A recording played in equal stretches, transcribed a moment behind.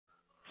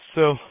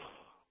So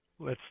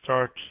let's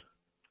start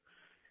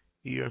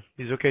here.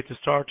 Is okay to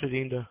start it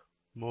in the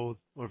mode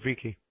or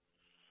Vicky?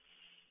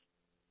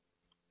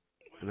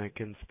 And I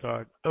can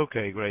start.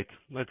 Okay, great.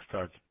 Let's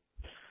start.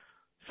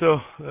 So,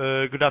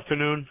 good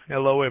afternoon.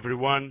 Hello,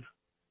 everyone.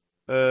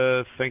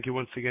 Thank you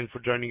once again for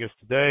joining us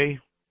today.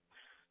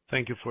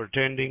 Thank you for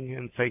attending,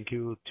 and thank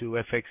you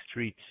to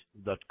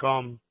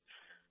fxstreet.com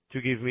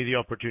to give me the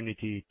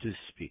opportunity to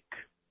speak.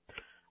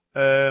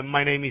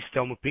 My name is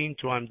Telmo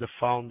Pinto. I'm the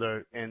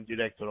founder and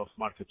director of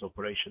market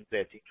operations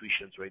at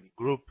Intuition Trading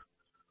Group.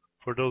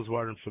 For those who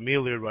aren't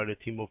familiar, we're a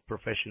team of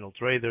professional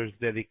traders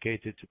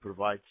dedicated to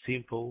provide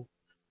simple,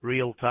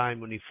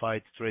 real-time,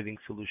 unified trading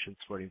solutions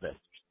for investors.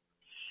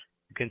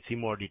 You can see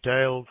more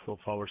details of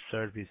our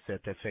service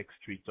at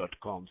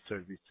fxstreet.com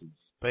services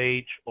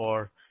page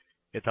or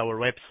at our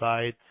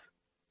website,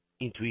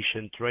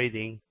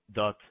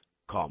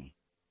 intuitiontrading.com.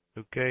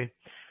 Okay?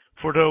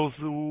 For those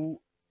who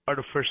are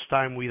the first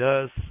time with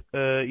us,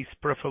 it's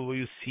preferable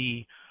you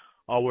see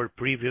our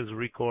previous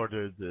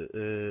recorded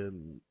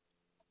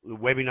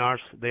webinars.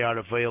 They are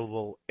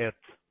available at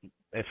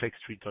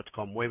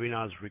fxstreet.com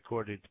webinars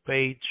recorded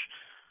page,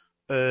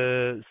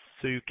 so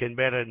you can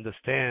better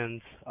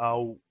understand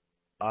how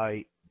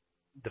I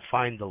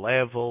define the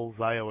levels,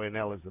 how I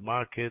analyze the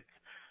market,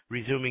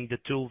 resuming the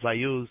tools I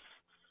use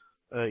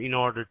in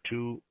order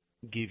to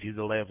give you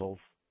the levels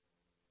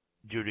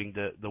during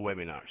the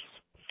webinars.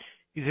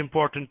 It's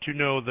important to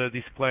know the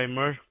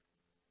disclaimer.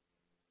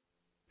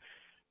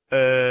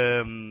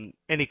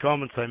 Any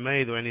comments I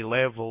made or any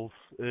levels,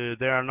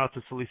 they are not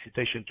a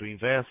solicitation to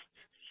invest,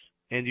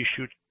 and you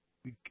should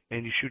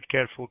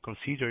carefully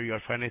consider your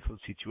financial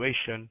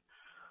situation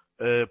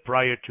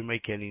prior to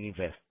making any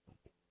investment.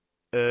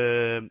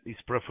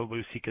 It's preferable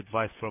you seek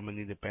advice from an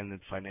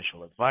independent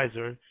financial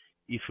advisor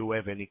if you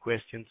have any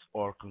questions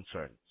or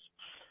concerns.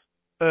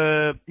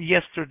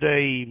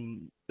 Yesterday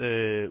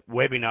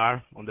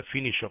webinar, on the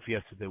finish of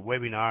yesterday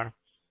webinar,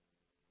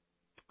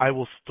 I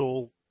was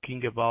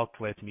talking about,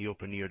 let me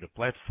open here the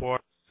platform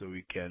so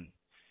we can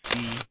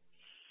see.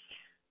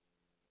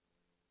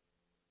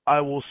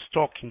 I was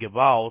talking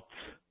about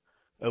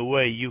a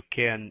way you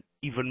can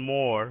even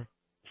more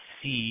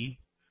see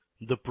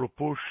the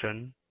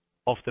proportion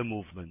of the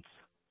movements.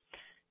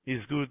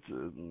 It's good,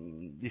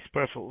 it's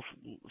perfect.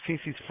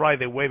 Since it's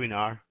Friday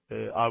webinar,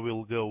 I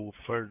will go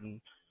further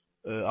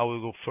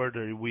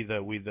with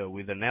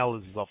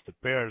analysis of the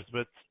pairs,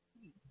 but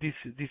this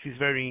is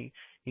very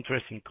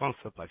interesting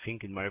concept, I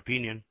think, in my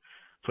opinion,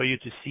 for you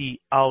to see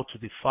how to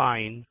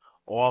define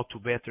or how to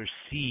better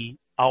see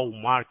how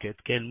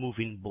market can move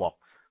in blocks.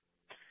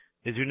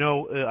 As you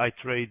know, I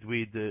trade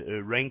with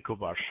a Renko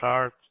bar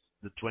chart,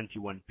 the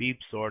 21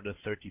 pips or the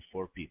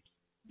 34 pips.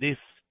 This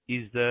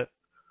is the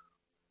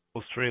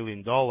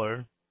Australian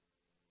dollar,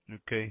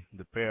 okay,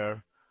 the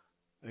pair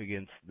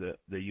against the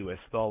US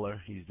dollar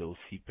is the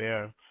OC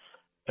pair,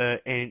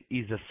 and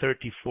is a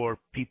 34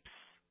 pips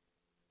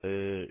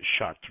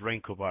chart,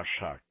 Renko bar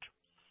chart.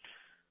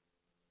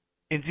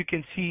 As you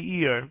can see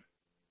here,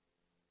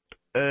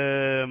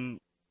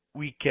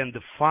 we can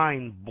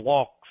define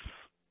blocks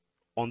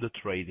on the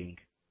trading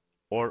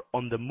or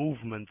on the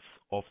movements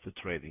of the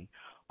trading.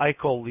 I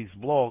call these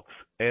blocks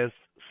as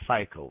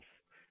cycles.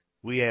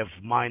 We have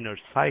minor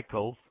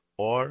cycles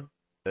or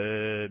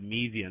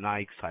median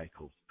high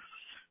cycles.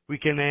 We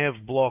can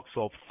have blocks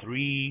of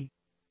 2,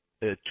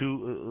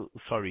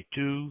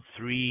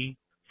 3,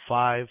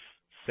 5,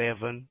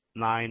 7,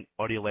 9,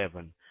 or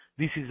 11.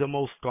 This is the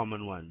most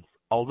common ones.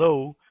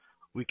 Although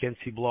we can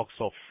see blocks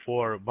of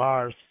 4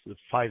 bars,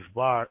 4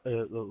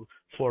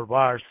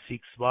 bars,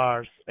 6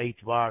 bars,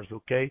 8 bars,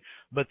 okay?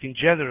 But in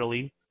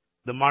generally,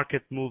 the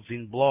market moves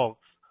in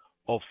blocks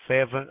of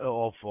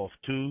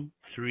 2,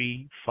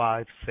 3,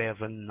 5,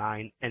 7,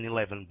 9, and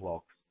 11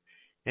 blocks.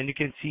 And you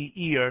can see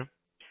here,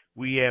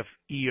 we have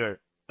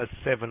here a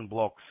 7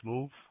 blocks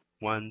move.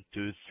 1,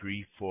 2,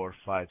 3, 4,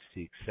 5,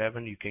 6,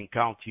 7. You can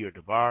count here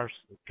the bars,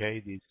 okay?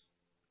 This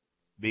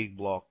big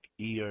block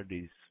here,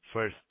 this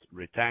first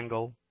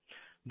rectangle.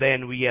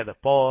 Then we had a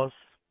pause,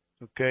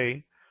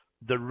 okay?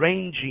 The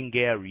ranging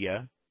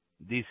area,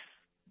 this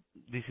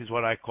is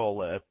what I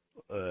call a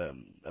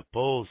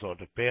pause or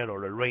the pair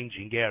or a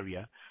ranging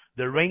area.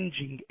 The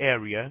ranging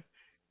area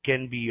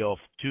can be of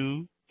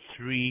 2,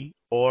 3,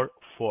 or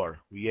 4.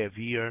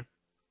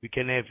 We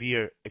can have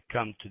here a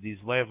come to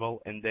this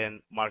level and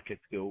then market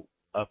go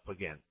up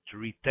again to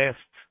retest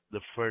the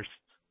first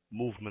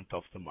movement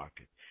of the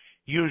market.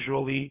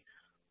 Usually,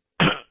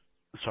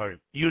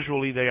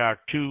 usually they are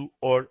 2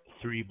 or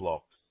 3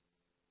 blocks.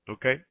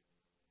 Okay?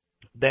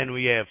 Then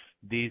we have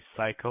this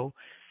cycle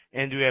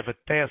and we have a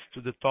test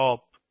to the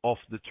top of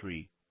the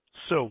tree.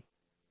 So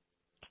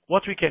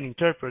what we can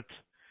interpret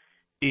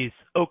is,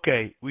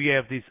 okay, we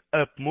have this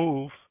up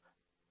move,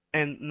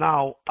 and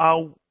now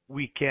how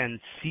we can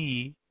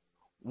see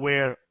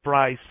where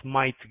price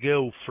might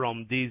go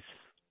from this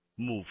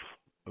move.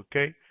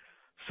 Okay?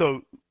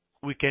 So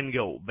we can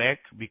go back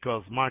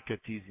because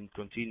market is in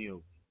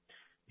continue,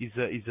 is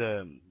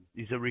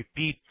a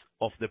repeat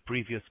of the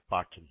previous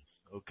patterns.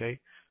 Okay?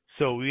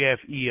 So we have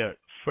here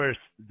first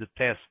the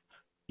test,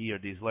 here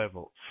this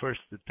level, first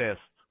the test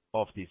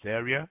of this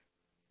area.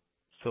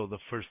 So the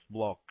first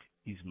block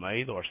is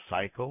made or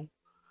cycle.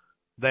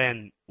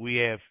 Then we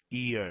have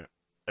here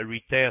a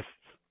retest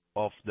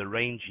of the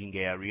ranging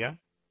area.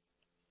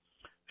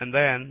 And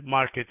then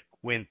market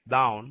went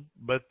down,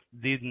 but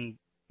didn't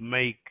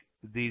make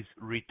this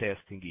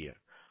retesting here.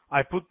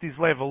 I put this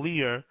level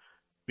here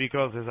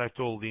because, as I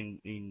told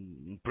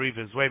in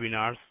previous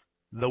webinars,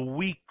 the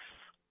weeks,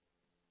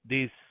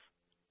 these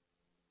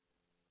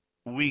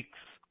weeks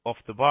of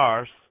the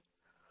bars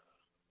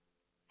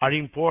are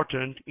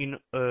important in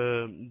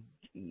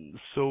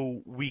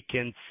so we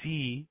can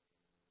see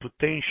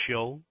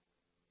potential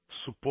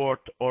support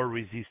or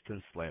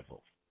resistance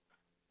levels.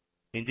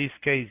 In this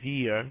case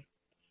here,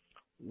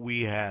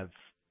 we have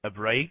a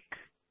break,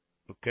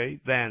 okay,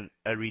 then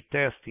a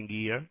retesting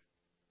here,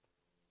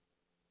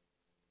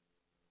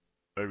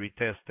 a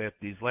retest at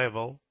this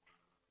level,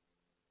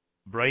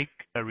 break,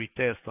 a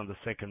retest on the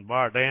second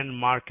bar, then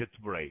market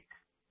break.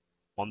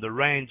 On the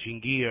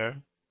ranging here,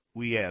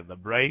 we have a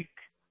break,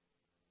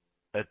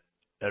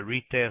 a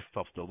retest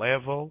of the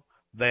level,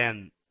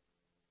 then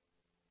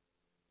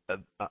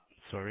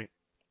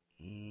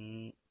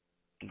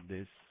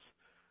this,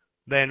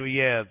 then we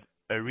have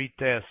a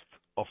retest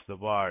of the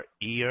bar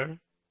here,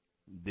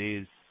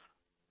 this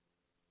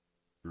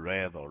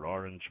red or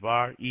orange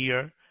bar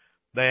here,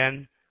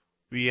 then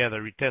we have a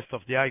retest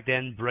of the high,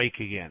 then break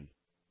again.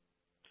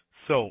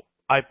 So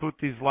I put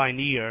this line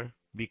here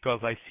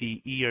because I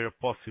see here a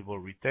possible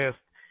retest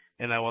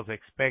and I was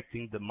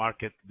expecting the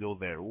market to go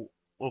there.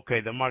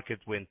 Okay, the market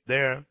went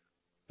there,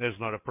 there's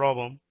not a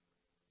problem.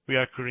 We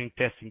are currently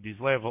testing this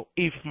level.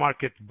 If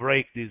market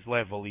break this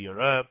level here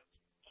up,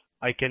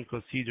 I can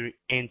consider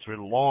enter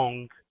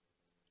long,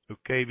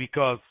 okay,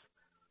 because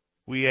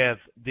we have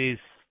this,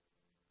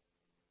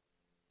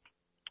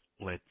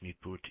 let me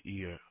put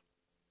here,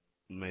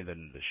 made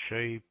in the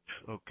shape,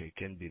 okay,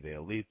 can be the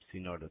ellipse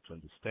in order to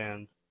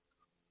understand.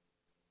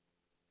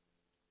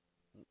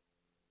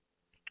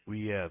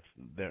 We have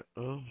there,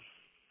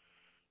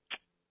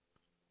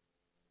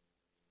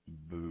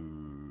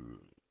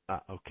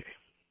 okay,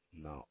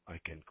 now I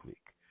can click.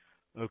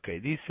 Okay,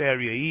 this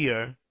area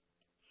here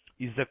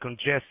is the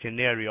congestion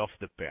area of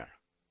the pair.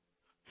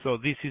 So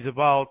this is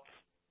about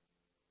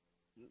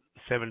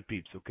 7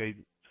 pips, okay,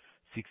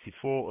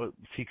 64,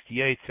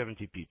 68,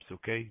 70 pips,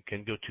 okay,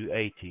 can go to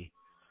 80.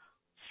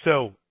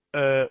 So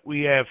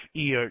we have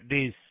here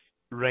this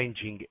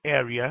ranging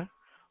area.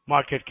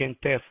 Market can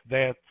test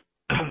that,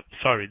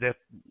 sorry, that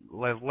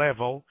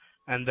level,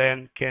 and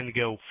then can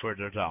go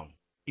further down.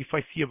 If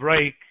I see a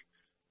break,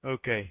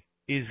 okay,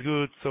 is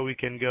good, so we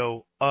can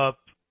go up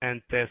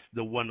and test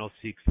the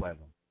 106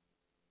 level.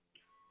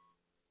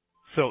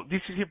 So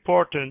this is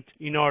important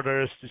in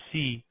order to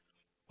see,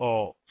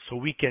 so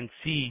we can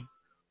see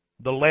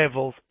the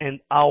levels and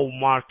how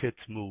market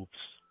moves.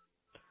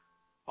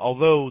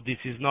 Although this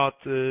is not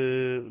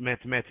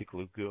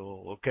mathematical,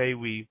 okay,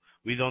 we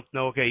don't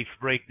know, okay, if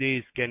break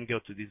this can go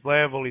to this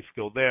level, if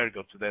go there,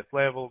 go to that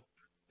level.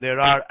 There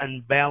are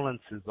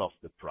imbalances of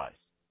the price,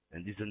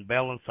 and these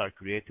imbalances are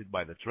created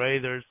by the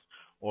traders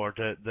or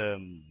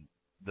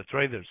the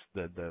traders,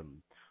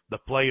 the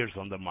players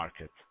on the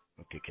market.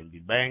 Okay, can be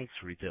banks,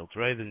 retail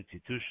traders,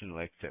 institutional,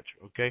 etc.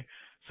 Okay,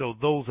 so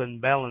those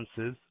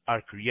imbalances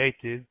are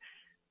created,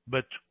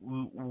 but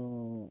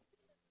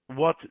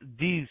what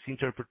this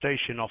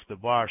interpretation of the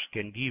bars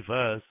can give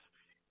us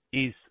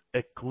is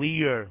a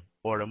clear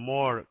or a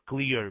more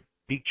clear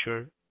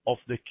picture of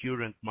the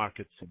current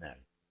market scenario,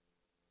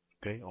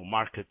 okay, or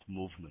market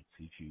movements,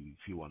 if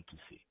you want to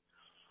see.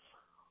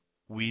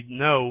 We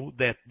know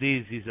that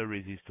this is a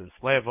resistance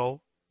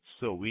level,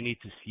 so we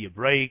need to see a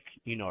break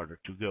in order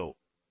to go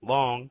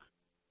long,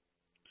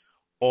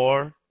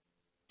 or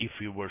if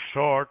we were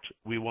short,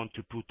 we want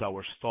to put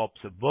our stops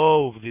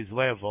above this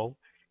level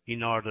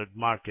in order the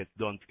market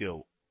don't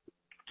go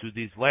to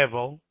this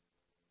level.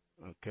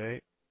 Okay,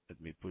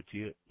 let me put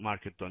here,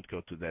 market don't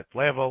go to that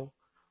level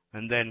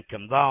and then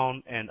come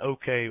down, and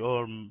okay,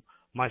 or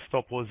my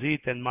stop was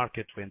it and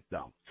market went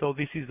down. So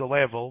this is the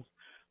level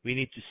we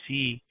need to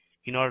see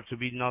in order to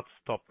be not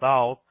stopped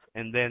out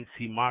and then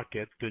see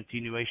market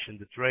continuation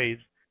the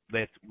trades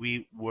that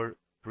we were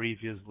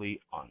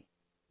previously on.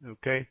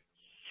 Okay,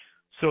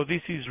 so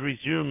this is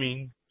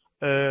resuming.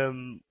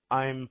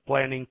 I'm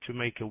planning to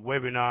make a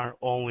webinar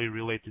only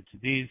related to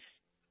this,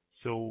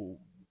 so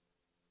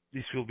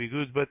this will be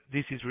good, but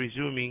this is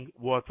resuming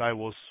what I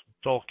was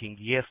talking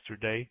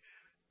yesterday,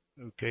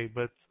 okay,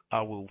 but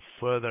I will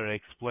further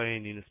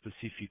explain in a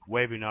specific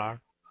webinar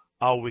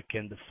how we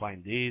can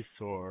define this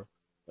or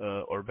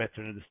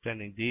better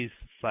understanding these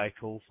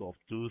cycles of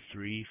 2,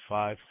 3,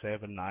 5,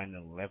 7, 9,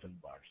 and 11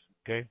 bars,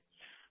 okay?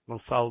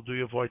 Gonçalo, do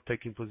you avoid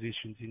taking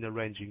positions in a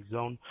ranging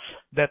zone?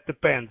 That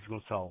depends,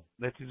 Gonçalo.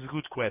 That is a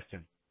good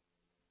question.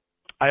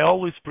 I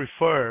always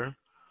prefer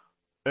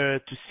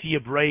to see a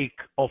break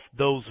of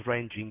those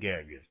ranging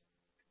areas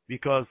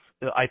because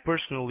I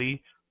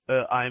personally,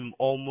 I'm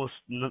almost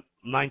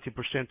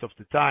 90% of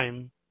the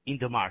time in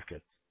the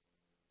market.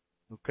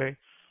 Okay,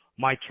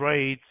 my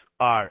trades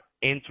are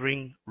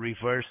entering,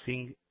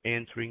 reversing,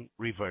 entering,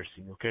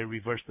 reversing. Okay,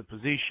 reverse the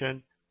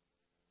position,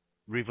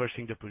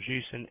 reversing the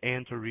position,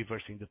 enter,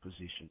 reversing the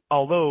position.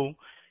 Although,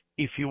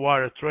 if you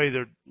are a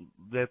trader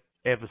that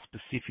have a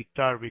specific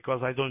target,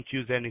 because I don't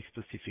use any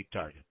specific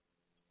target,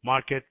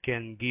 market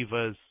can give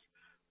us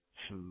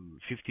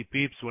 50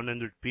 pips,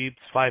 100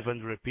 pips,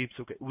 500 pips.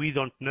 Okay, we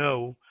don't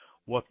know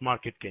what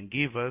market can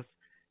give us,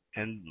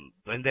 and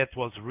that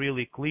was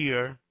really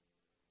clear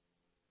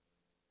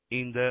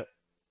in the,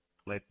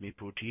 let me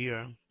put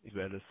here, it's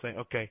better say,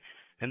 okay,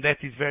 and that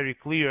is very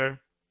clear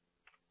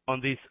on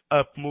this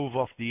up move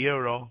of the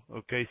euro,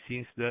 okay,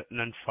 since the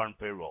non-farm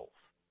payrolls.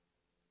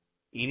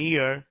 In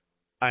here,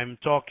 I'm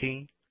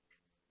talking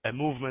a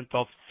movement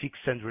of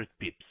 600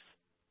 pips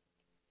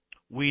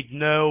with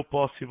no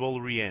possible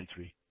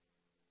re-entry,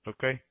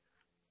 okay?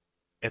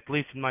 At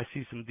least in my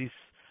system, this,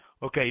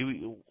 okay,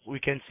 we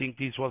can think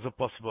this was a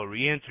possible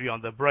re-entry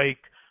on the break,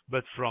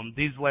 but from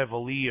this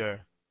level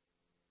here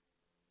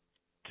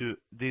to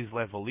this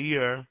level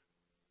here,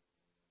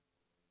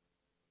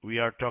 we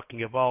are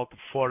talking about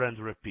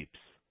 400 pips.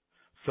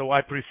 So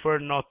I prefer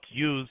not to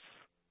use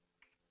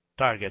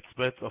targets,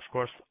 but of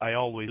course I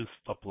always use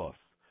stop loss.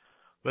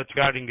 But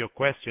regarding your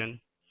question,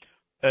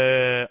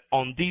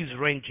 on these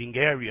ranging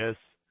areas,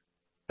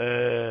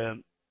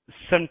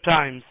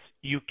 sometimes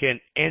you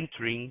can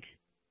entering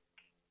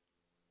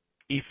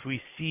if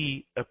we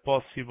see a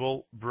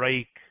possible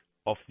break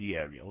of the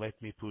area.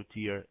 Let me put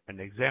here an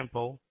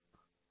example,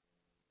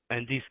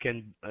 and this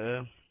can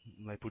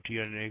I put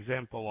here an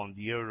example on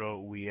the euro.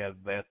 We have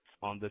that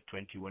on the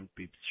 21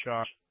 pips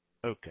chart.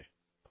 Okay.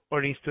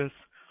 For instance,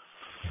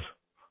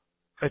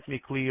 let me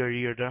clear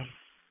here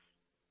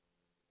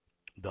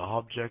the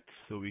object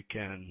so we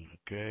can,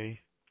 okay,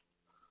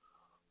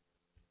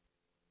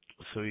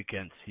 so you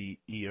can see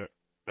here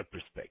a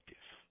perspective.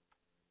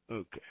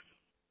 Okay.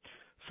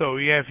 So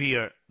we have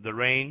here the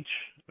range,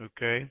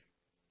 okay,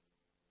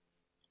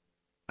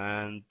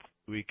 and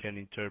we can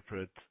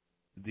interpret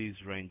this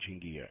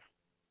ranging here.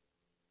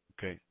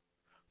 Okay,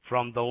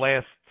 from the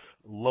last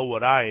lower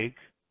high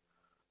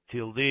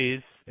till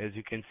this, as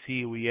you can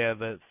see, we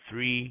have a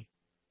three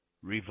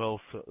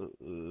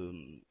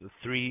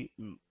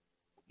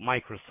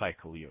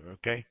microcycle here,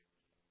 okay,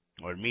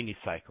 or mini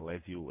cycle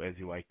as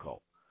I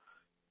call.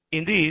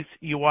 In this,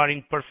 you are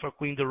in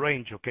perfectly in the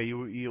range, okay.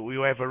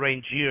 You have a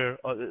range here.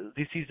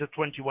 This is a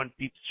 21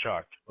 pips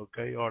chart,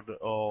 okay, or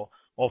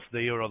of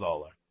the euro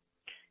dollar.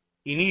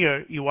 In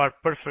here, you are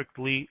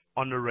perfectly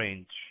on the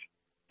range.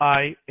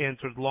 I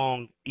entered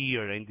long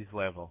here in this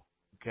level.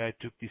 Okay, I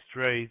took this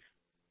trade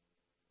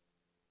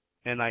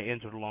and I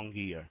entered long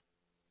here.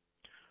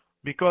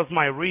 Because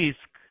my risk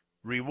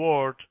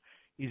reward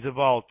is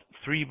about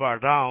 3 bar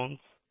downs,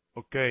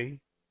 okay,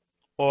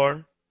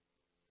 or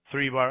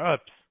 3 bar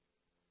ups.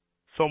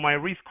 So my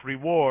risk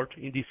reward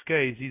in this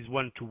case is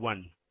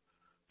 1-to-1.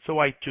 So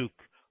I took,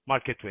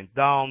 market went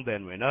down,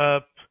 then went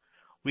up.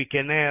 We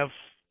can have,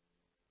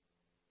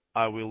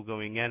 I will go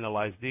and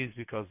analyze this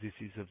because this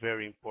is a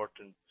very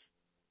important,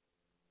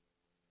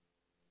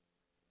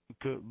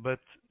 but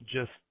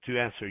just to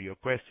answer your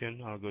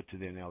question, I'll go to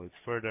the analysis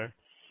further.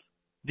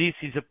 This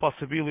is a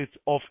possibility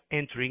of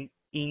entering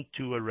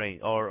into a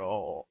range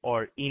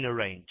or in a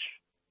range,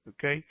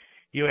 okay?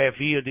 You have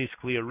here this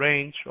clear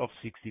range of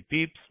 60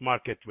 pips,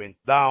 market went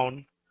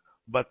down,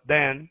 but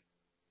then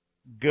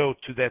go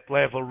to that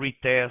level,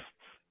 retest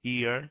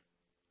here,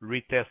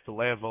 retest the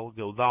level,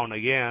 go down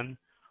again,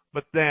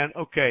 but then,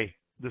 okay,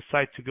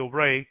 decide to go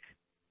break,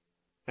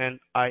 and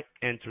I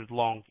entered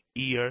long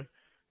here,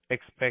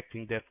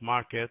 expecting that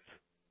market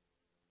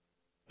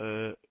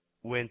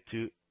went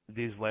to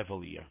this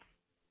level here.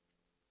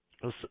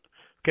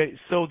 Okay,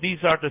 so these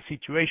are the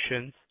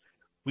situations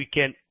we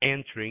can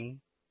entering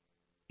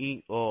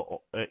in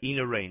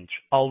a range.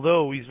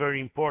 Although it's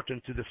very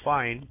important to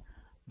define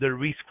the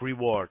risk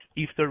reward.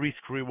 If the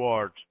risk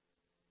reward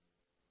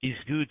is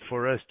good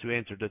for us to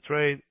enter the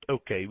trade,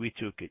 okay, we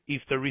took it.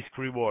 If the risk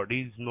reward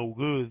is no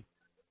good,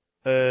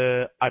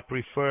 I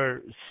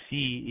prefer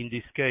see in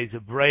this case a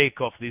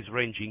break of this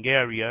ranging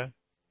area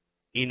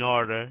in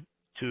order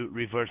to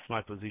reverse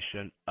my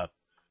position up.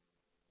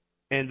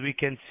 And we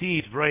can see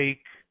it break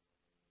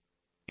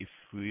if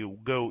we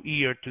go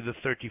here to the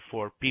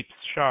 34 pips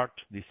chart.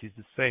 This is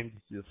the same,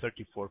 this is the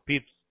 34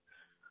 pips.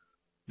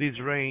 This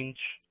range,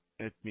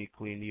 let me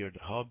clean here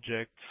the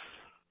object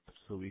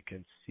so we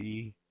can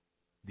see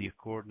the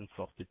accordance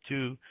of the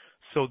two.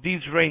 So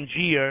this range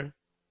here,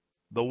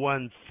 the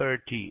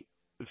 130.50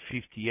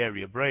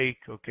 area break,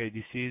 okay,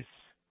 this is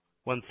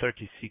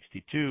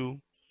 130.62.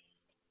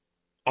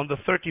 On the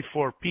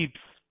 34 pips,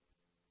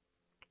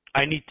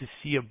 I need to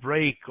see a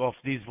break of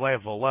this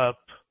level up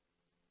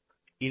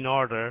in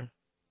order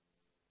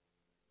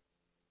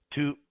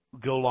to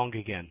go long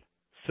again.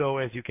 So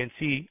as you can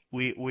see,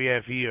 we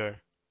have here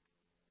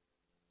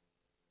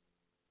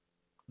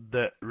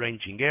the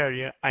ranging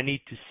area. I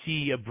need to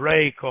see a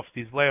break of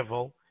this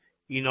level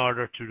in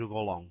order to go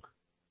long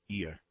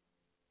here.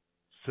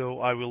 So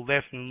I will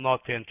definitely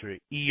not enter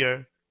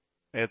here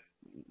at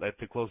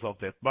the close of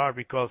that bar,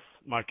 because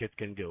market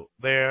can go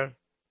there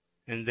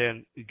and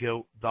then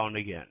go down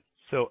again.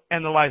 So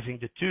analyzing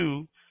the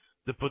two,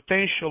 the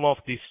potential of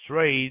this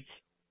trade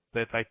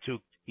that I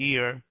took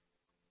here,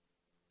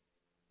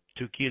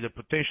 the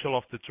potential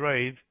of the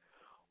trade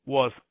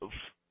was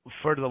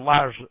further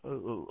larger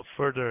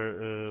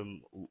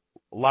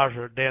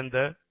than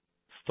the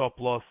stop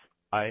loss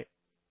I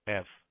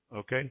have.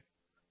 Okay,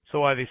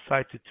 so I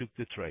decided to take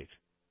the trade.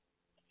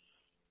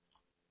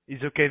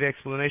 Is okay the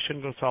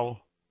explanation, Gonçalo?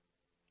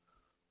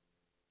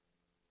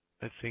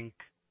 I think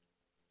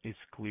it's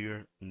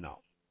clear now.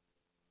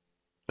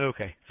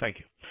 Okay, thank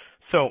you.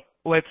 So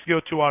let's go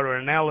to our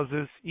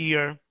analysis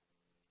here.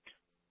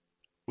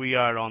 We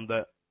are on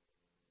the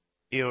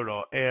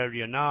euro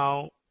area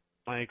now.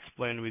 I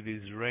explain with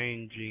this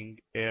ranging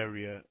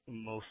area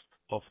most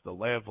of the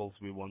levels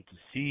we want to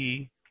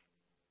see.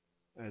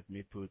 Let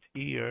me put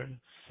here.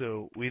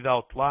 So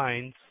without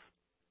lines,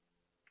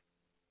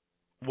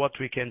 what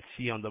we can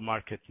see on the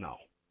market now.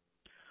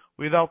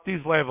 Without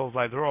these levels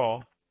I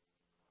draw,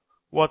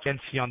 what we can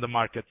see on the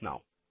market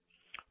now.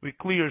 We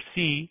clearly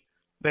see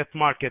that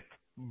market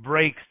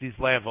breaks this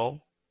level.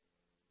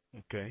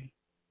 Okay.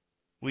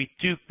 We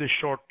took the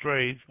short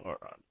trade, or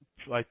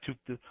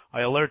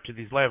I alerted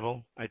this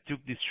level. I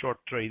took this short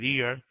trade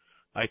here.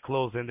 I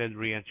closed and then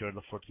re-entered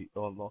the 40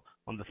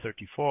 on the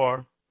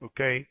 34.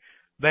 Okay.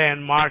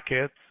 Then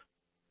market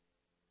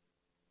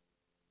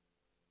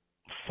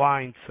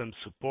find some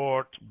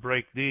support,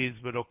 break this,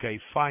 but okay,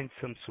 find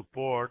some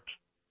support.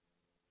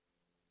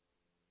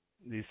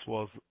 This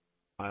was,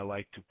 I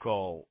like to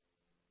call,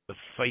 a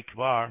fake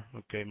bar.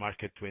 Okay,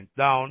 market went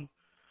down.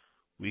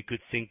 We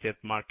could think that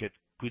market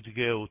could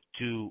go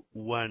to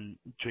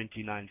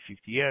 129.50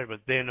 here, but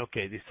then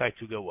okay, decide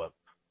to go up.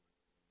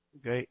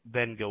 Okay,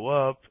 then go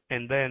up,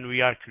 and then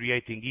we are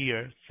creating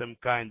here some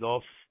kind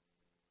of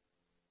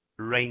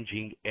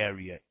ranging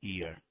area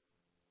here.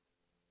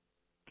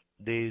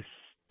 These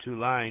two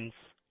lines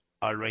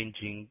are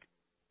ranging,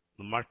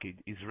 the market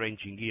is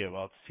ranging here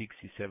about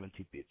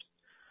 60-70 pips.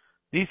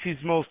 This is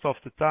most of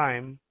the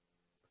time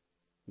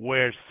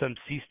where some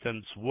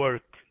systems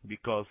work,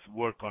 because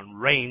work on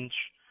range,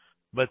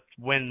 but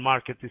when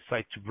market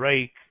decide to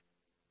break,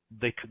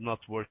 they could not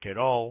work at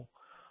all,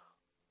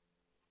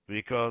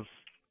 because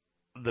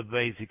the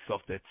basics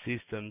of that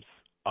systems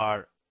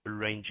are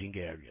ranging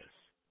areas.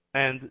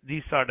 And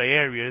these are the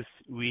areas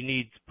we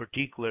need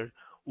particular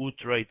who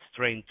trades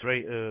trend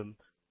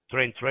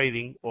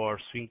trading or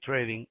swing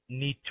trading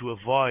need to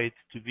avoid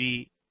to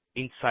be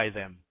inside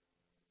them.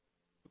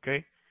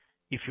 Okay?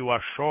 If you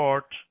are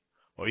short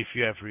or if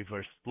you have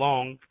reversed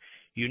long,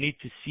 you need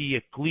to see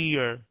a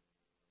clear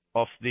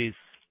of these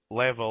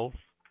levels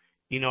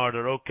in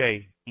order,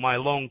 okay, my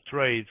long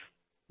trade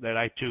that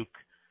I took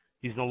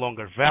is no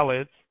longer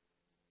valid,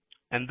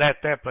 and that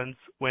happens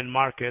when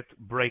market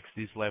breaks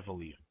this level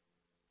here.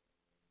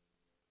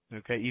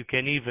 Okay, you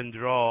can even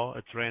draw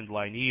a trend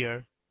line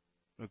here,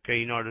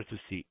 okay, in order to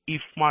see.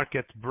 If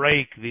market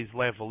break this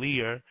level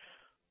here,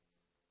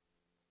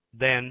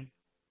 then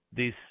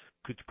this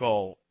could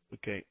call,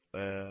 okay,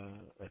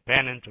 a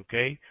pennant,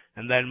 okay,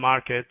 and then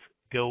market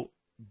go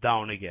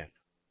down again.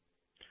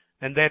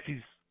 And that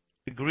is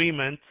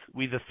agreement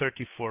with the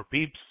 34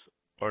 pips,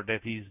 or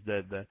that is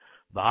the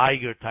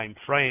higher time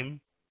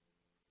frame,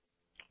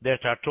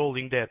 that are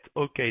telling that,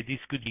 okay, this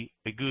could be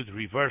a good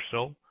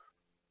reversal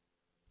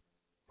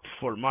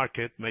for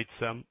market, made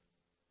some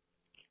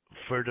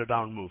further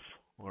down move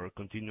or a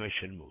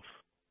continuation move.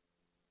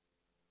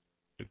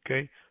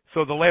 Okay,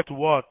 so the left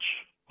watch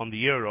on the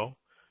euro,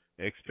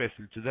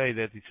 especially today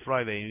that it's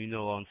Friday, you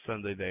know, on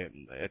Sunday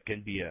it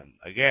can be a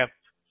gap.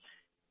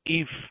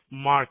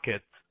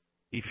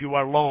 If you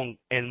are long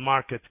and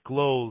market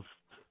close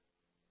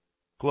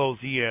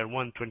here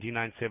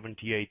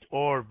 129.78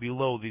 or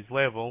below this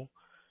level,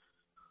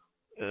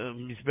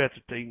 it's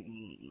better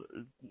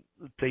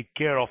take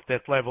care of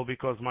that level,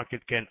 because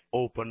market can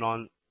open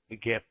on a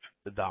gap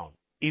down.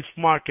 If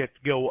market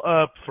go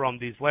up from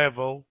this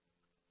level,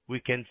 we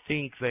can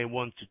think they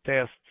want to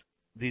test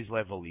this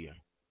level here,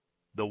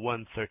 the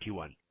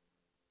 131.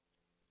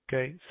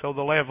 Okay, so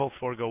the level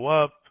for go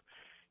up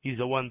is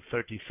a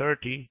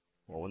 130.30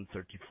 or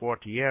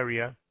 130.40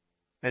 area,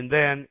 and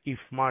then if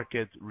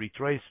market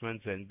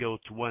retracements and go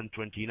to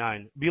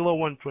 129, below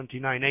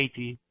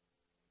 129.80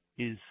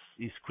 is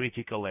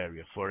critical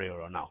area for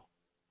euro now,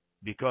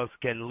 because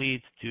can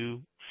lead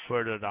to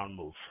further down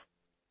move.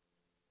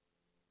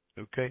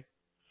 Okay,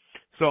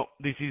 so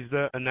this is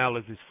the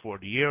analysis for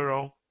the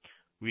euro.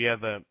 We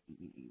have a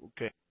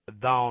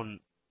down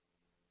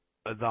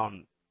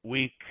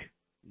week.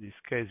 In this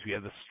case, we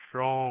have a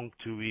strong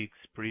 2 weeks,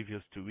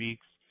 previous 2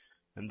 weeks,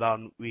 and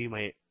then we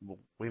may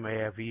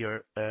have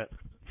here a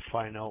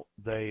final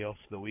day of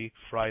the week,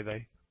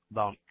 Friday,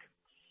 down.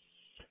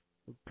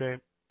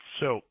 Okay,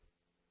 so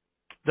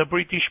the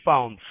British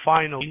pound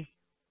finally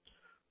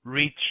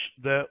reached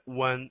the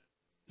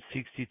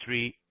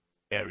 163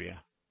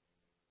 area.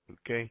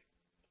 Okay,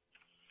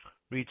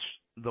 reached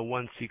the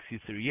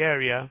 163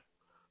 area,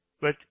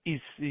 but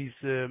is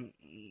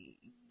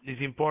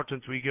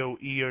important we go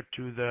here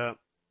to the,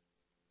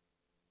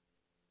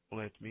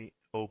 let me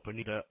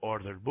open the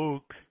order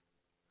book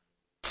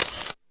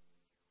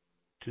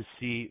to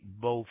see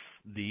both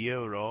the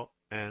euro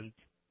and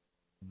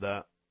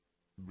the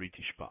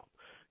British pound.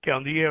 Okay,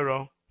 on the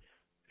euro,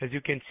 as you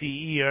can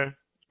see here,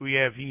 we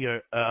have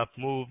here a up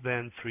move,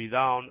 then 3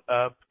 down,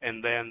 up,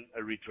 and then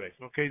a retrace.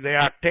 Okay, they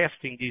are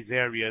testing these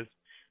areas.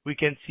 We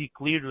can see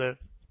clearly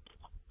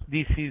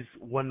this is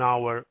 1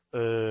 hour,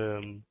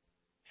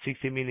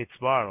 60 minutes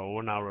bar or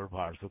 1 hour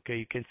bars. Okay,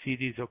 you can see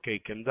this, okay,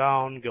 come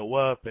down, go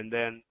up, and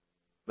then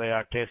they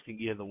are testing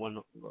here the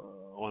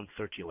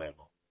 130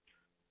 level.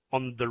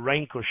 On the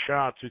Renko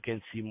charts, we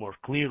can see more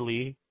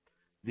clearly,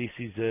 this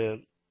is a,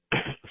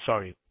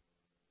 sorry,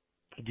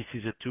 this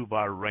is a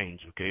 2-bar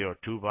range, okay, or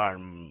 2-bar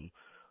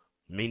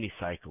mini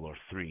cycle, or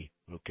 3,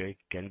 okay,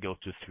 can go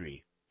to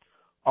 3.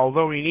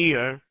 Although in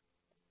here,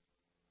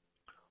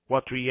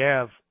 what we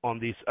have on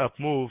this up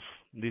move,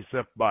 this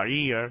up bar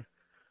here,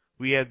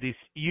 we have this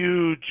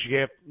huge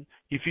gap.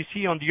 If you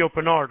see on the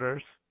open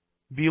orders,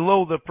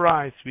 below the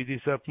price with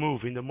this up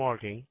move in the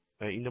morning,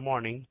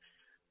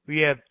 we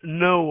had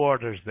no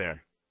orders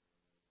there.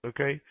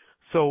 Okay,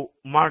 so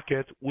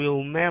market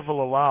will never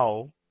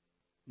allow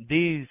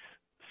this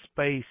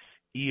space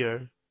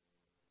here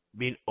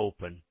being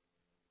open.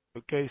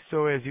 Okay,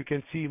 so as you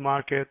can see,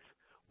 market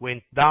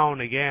went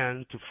down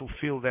again to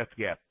fulfill that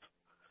gap.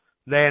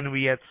 Then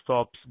we had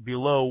stops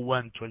below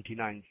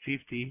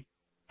 129.50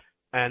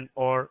 and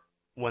or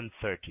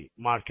 130.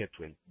 Market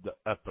went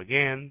up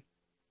again,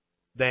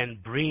 then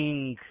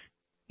bring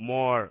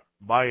more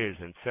buyers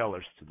and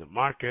sellers to the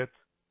market.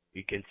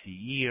 You can see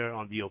here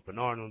on the open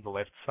order on the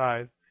left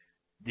side,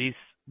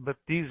 but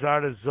these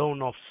are a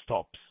zone of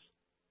stops.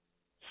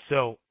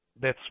 So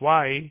that's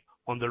why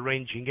on the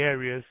ranging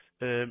areas,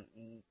 in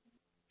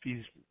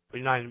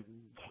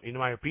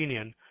my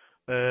opinion,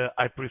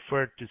 I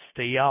prefer to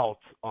stay out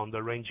on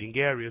the ranging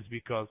areas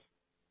because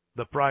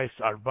the price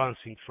are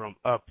bouncing from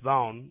up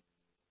down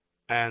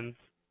and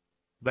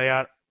they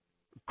are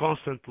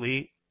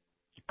constantly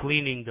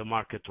cleaning the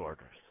market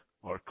orders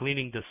or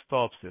cleaning the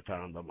stops that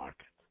are on the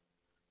market.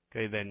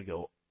 Okay, then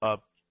go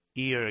up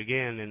here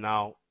again and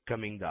now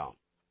coming down.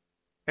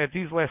 At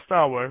this last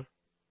hour,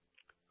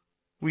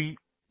 we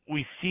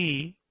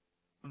see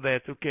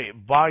that, okay,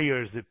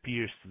 buyers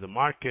appears to the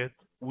market.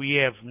 We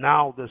have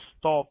now the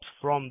stops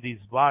from these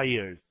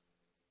buyers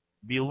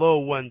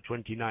below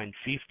 129.50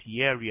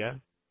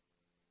 area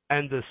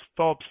and the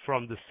stops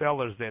from the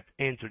sellers that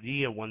entered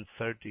here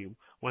 130,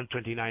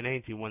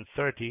 129.80,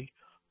 130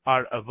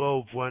 are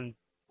above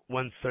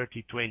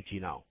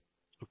 130.20 now.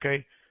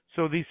 Okay,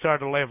 so these are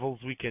the levels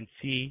we can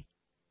see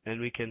and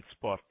we can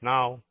spot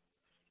now.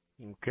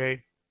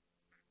 Okay,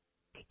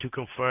 to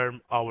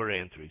confirm our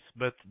entries,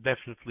 but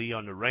definitely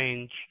on a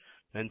range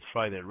and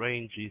Friday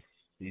range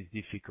is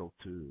difficult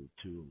to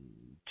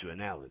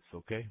analyze.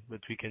 Okay,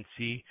 but we can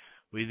see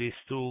with these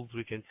tools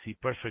we can see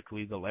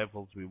perfectly the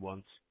levels we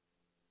want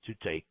to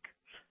take.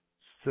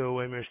 So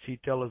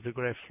MRC, tell us the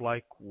graph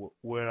like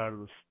where are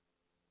the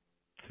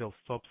sell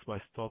stops,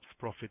 buy stops,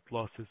 profit,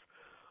 losses.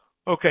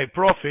 Okay,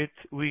 profit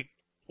we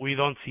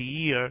don't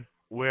see here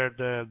where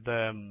the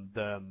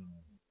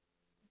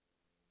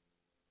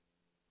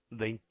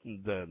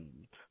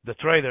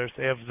traders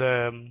have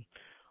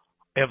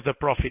the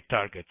profit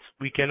targets.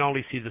 We can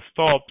only see the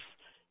stops,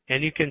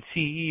 and you can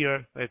see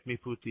here. Let me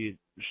put it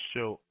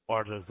show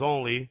orders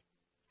only,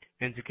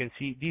 and you can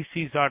see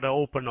these are the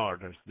open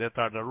orders that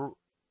are the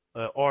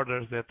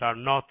orders that are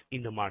not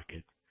in the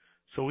market.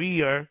 So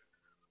here,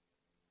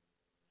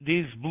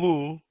 this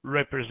blue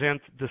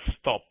represent the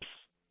stops,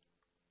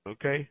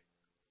 okay,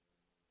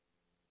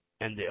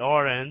 and the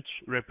orange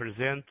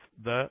represent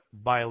the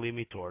buy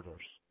limit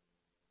orders.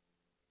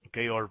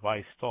 Okay, or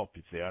buy stop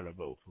if they are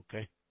above,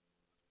 okay?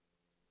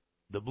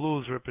 The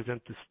blues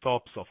represent the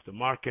stops of the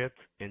market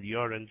and the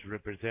orange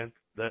represent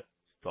the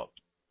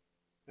stops.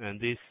 And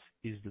this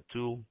is the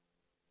tool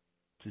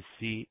to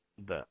see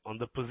on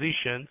the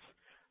positions,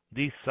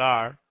 these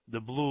are the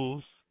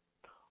blues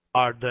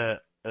are the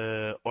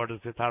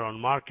orders that are on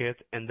market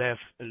and have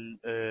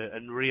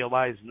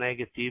unrealized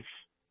negative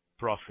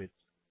profits.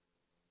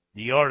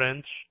 The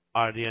orange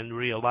are the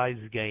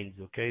unrealized gains,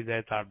 okay?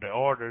 That are the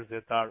orders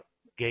that are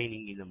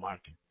gaining in the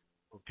market,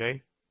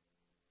 okay?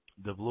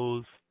 The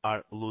blues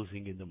are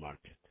losing in the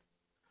market.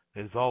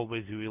 As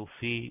always, you will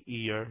see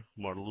here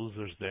more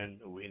losers than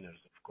winners,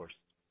 of course.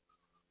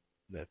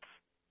 That's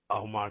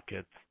how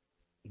market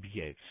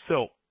behaves.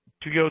 So,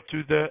 to go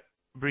to the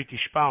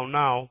British pound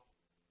now,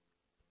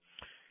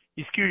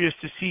 it's curious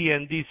to see,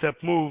 and this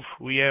up move,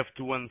 we have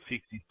to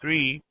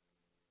 163.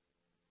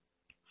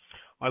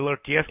 I learned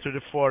yesterday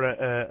for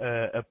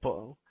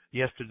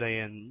yesterday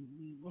and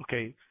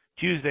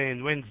Tuesday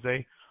and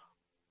Wednesday,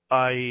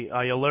 I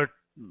alert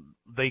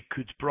they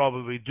could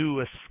probably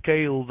do a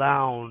scale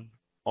down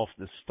of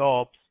the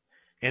stops.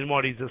 And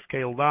what is a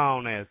scale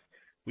down? As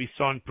we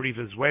saw in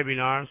previous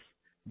webinars,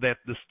 that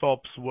the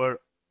stops were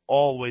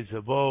always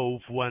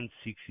above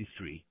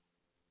 163.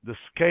 The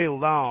scale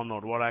down,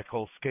 or what I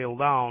call scale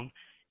down,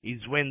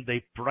 is when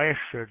they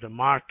pressure the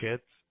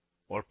market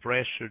or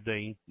pressure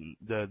the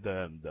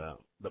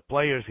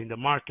players in the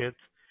market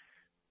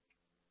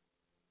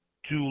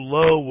to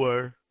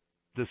lower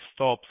the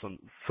stops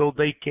so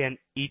they can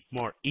eat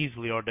more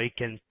easily, or they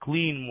can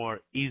clean more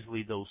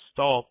easily those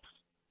stops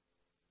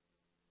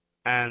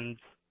and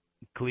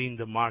clean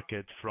the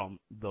market from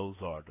those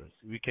orders.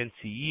 We can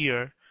see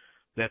here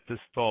that the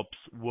stops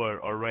were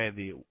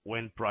already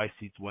when price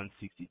hit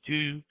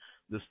 162,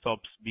 the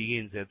stops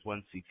begins at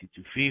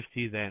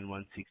 162.50, then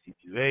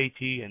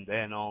 162.80, and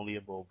then only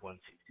above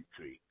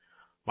 163.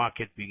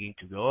 Market begin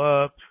to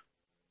go up,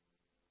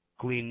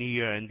 clean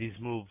here, and this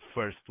move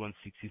first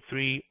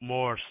 163,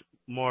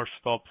 more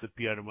stops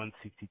appear at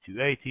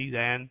 162.80,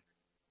 then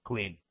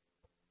clean.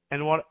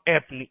 And what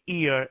happened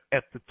here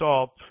at the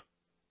top,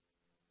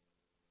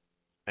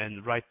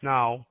 and right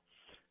now,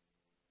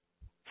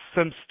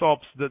 some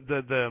stops,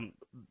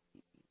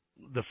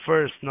 the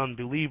first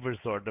non-believers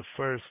or the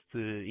first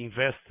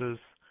investors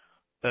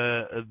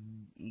that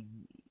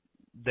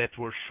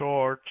were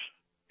short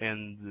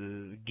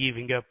and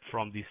giving up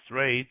from these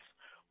trades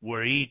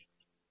were hit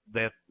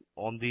that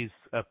on this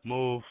up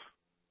move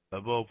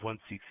above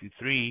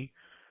 163,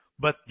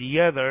 but the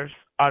others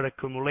are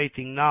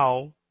accumulating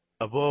now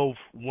above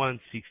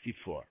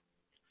 164.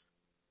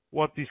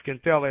 What this can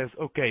tell us,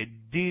 okay,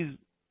 these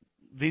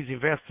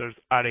investors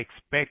are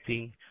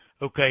expecting,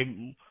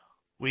 okay,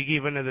 we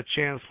give another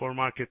chance for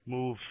market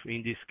move,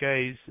 in this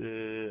case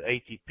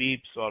 80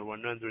 pips or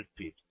 100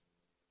 pips.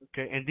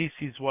 Okay, and this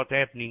is what's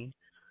happening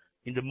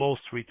in the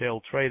most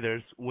retail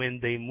traders when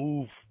they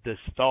move the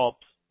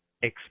stops,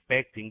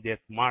 expecting that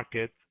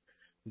market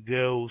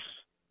goes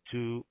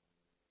to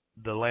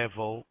the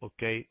level,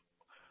 okay,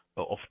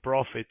 of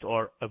profit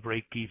or a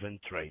break-even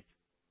trade.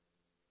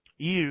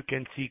 Here you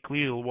can see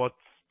clearly what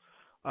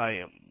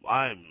I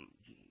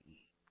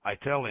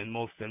tell in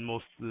most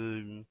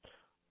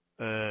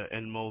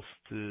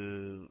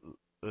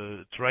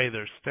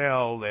traders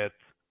tell, that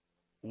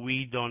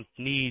we don't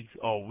need,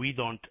 or we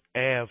don't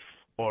have,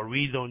 or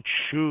we don't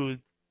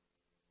should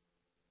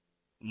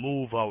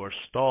move our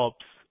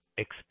stops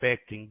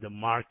expecting the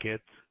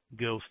market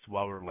goes to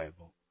our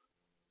level.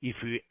 If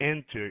we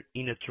enter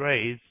in a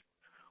trade,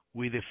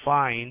 we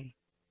define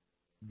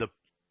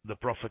the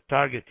profit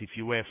target, if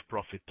you have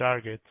profit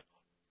target,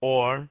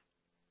 or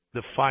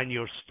define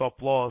your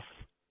stop loss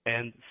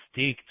and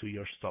stick to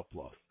your stop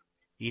loss.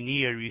 In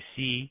here you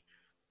see,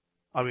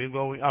 I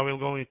will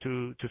going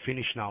to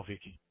finish now,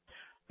 Vicky.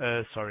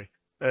 Sorry.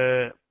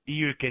 Here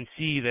you can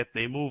see that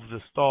they move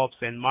the stops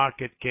and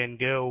market can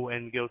go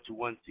to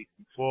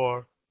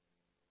 164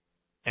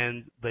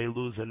 and they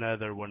lose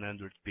another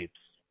 100 pips.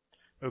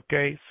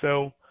 Okay,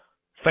 so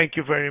thank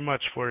you very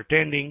much for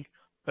attending.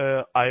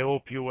 I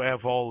hope you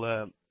have all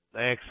an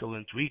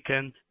excellent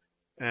weekend,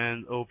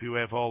 and hope you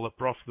have all a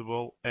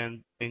profitable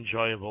and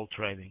enjoyable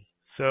trading.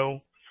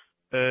 So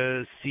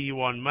see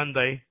you on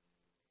Monday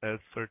at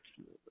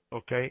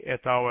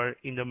our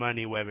In the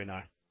Money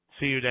webinar.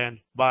 See you then.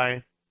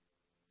 Bye.